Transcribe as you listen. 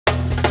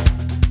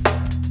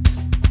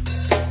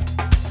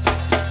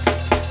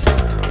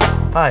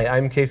Hi,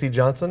 I'm Casey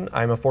Johnson.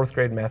 I'm a 4th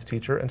grade math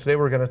teacher, and today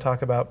we're going to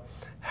talk about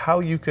how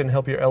you can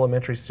help your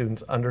elementary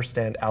students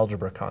understand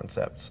algebra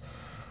concepts.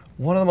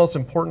 One of the most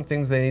important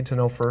things they need to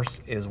know first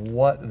is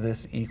what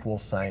this equal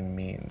sign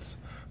means.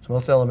 So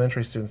most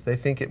elementary students, they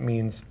think it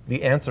means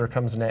the answer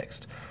comes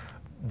next.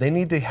 They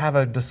need to have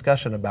a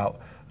discussion about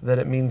that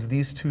it means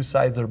these two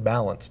sides are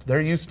balanced.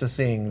 They're used to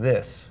seeing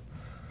this,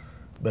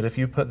 but if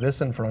you put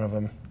this in front of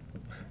them,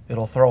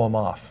 it'll throw them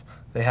off.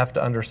 They have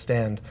to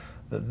understand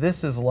that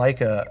this is like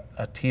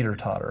a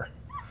teeter-totter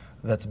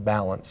that's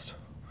balanced.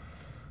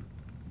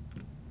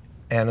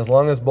 And as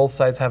long as both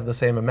sides have the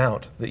same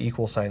amount, the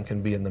equal sign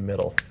can be in the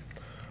middle.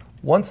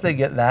 Once they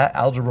get that,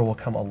 algebra will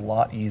come a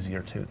lot easier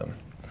to them.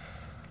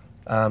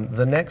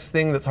 The next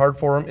thing that's hard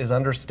for them is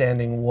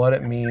understanding what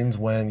it means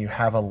when you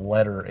have a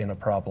letter in a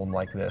problem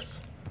like this.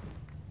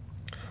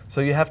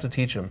 So you have to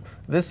teach them.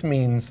 This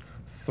means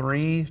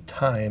 3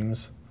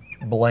 times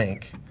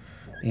blank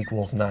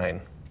equals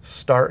 9.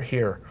 Start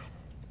here.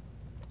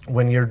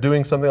 When you're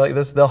doing something like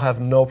this, they'll have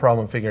no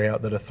problem figuring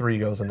out that a 3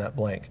 goes in that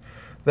blank.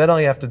 Then all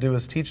you have to do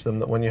is teach them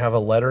that when you have a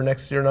letter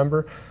next to your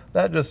number,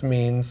 that just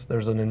means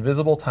there's an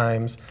invisible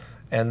times,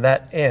 and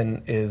that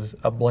n is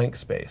a blank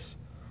space.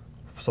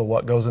 So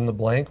what goes in the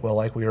blank? Well,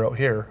 like we wrote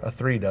here, a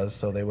 3 does,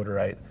 so they would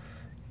write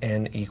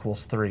n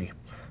equals 3.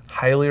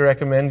 Highly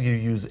recommend you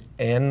use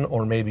n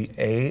or maybe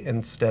a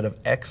instead of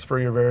x for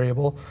your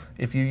variable.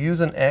 If you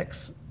use an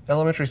x,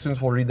 elementary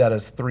students will read that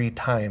as 3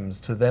 times.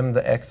 To them,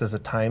 the x is a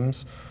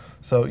times.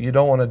 So you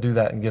don't want to do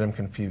that and get them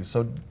confused.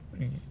 So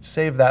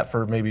save that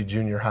for maybe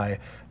junior high.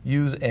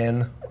 Use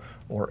n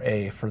or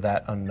a for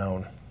that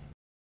unknown.